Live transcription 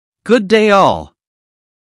Good day all.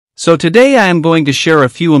 So today I am going to share a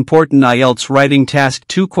few important IELTS writing task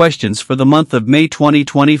 2 questions for the month of May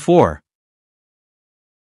 2024.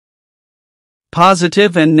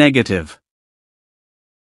 Positive and negative.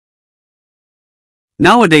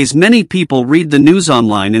 Nowadays many people read the news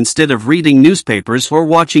online instead of reading newspapers or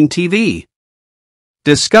watching TV.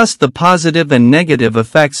 Discuss the positive and negative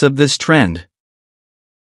effects of this trend.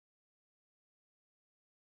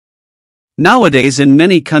 Nowadays in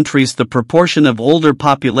many countries the proportion of older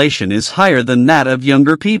population is higher than that of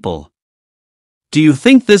younger people. Do you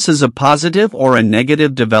think this is a positive or a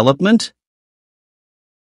negative development?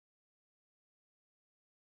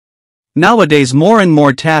 Nowadays more and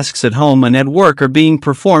more tasks at home and at work are being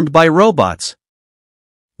performed by robots.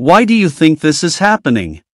 Why do you think this is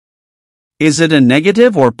happening? Is it a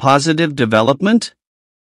negative or positive development?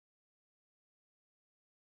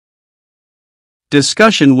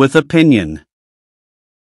 Discussion with opinion.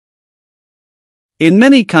 In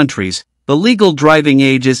many countries, the legal driving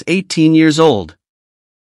age is 18 years old.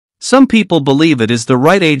 Some people believe it is the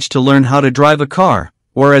right age to learn how to drive a car,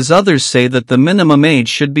 whereas others say that the minimum age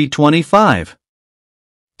should be 25.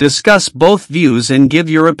 Discuss both views and give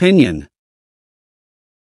your opinion.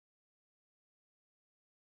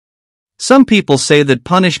 Some people say that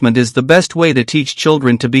punishment is the best way to teach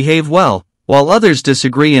children to behave well, while others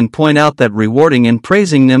disagree and point out that rewarding and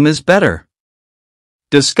praising them is better.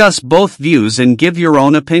 Discuss both views and give your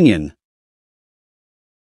own opinion.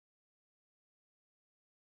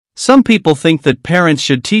 Some people think that parents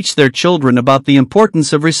should teach their children about the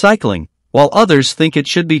importance of recycling, while others think it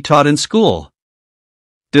should be taught in school.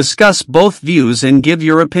 Discuss both views and give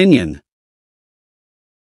your opinion.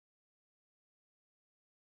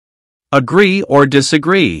 Agree or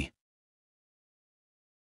disagree.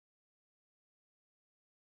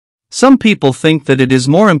 Some people think that it is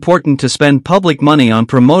more important to spend public money on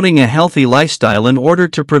promoting a healthy lifestyle in order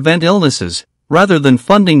to prevent illnesses, rather than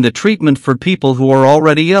funding the treatment for people who are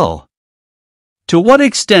already ill. To what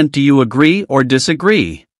extent do you agree or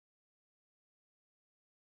disagree?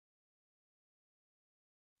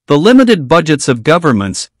 The limited budgets of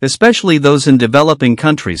governments, especially those in developing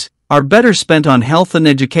countries, are better spent on health and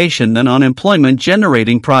education than on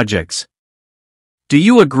employment-generating projects. Do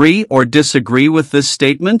you agree or disagree with this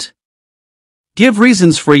statement? Give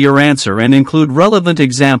reasons for your answer and include relevant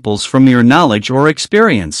examples from your knowledge or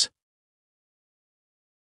experience.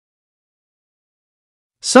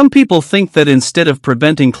 Some people think that instead of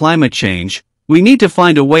preventing climate change, we need to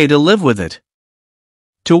find a way to live with it.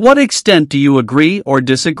 To what extent do you agree or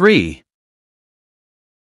disagree?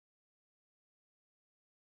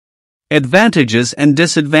 Advantages and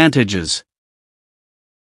disadvantages.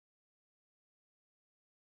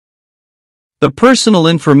 The personal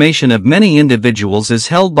information of many individuals is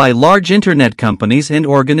held by large internet companies and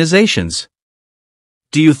organizations.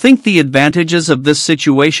 Do you think the advantages of this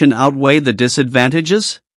situation outweigh the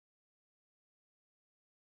disadvantages?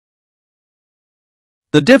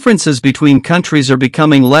 The differences between countries are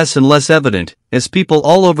becoming less and less evident, as people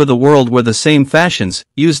all over the world wear the same fashions,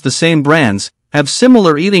 use the same brands, have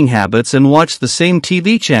similar eating habits and watch the same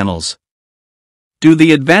TV channels. Do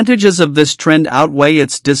the advantages of this trend outweigh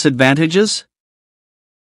its disadvantages?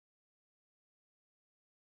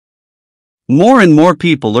 More and more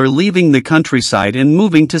people are leaving the countryside and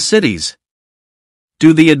moving to cities.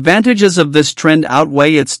 Do the advantages of this trend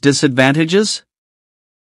outweigh its disadvantages?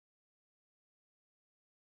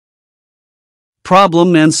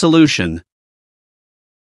 Problem and solution.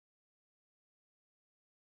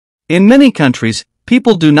 In many countries,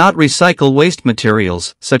 people do not recycle waste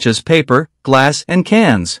materials, such as paper, glass, and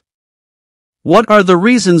cans. What are the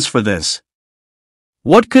reasons for this?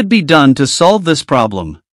 What could be done to solve this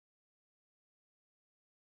problem?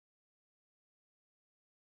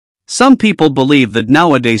 Some people believe that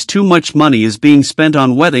nowadays too much money is being spent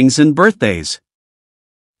on weddings and birthdays.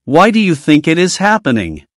 Why do you think it is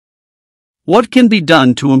happening? What can be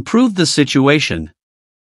done to improve the situation?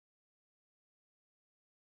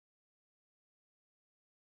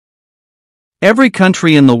 Every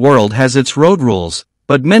country in the world has its road rules,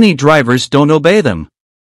 but many drivers don't obey them.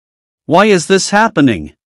 Why is this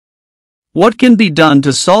happening? What can be done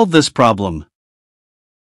to solve this problem?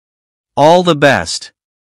 All the best.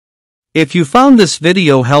 If you found this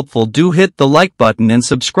video helpful, do hit the like button and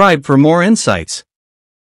subscribe for more insights.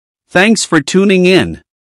 Thanks for tuning in.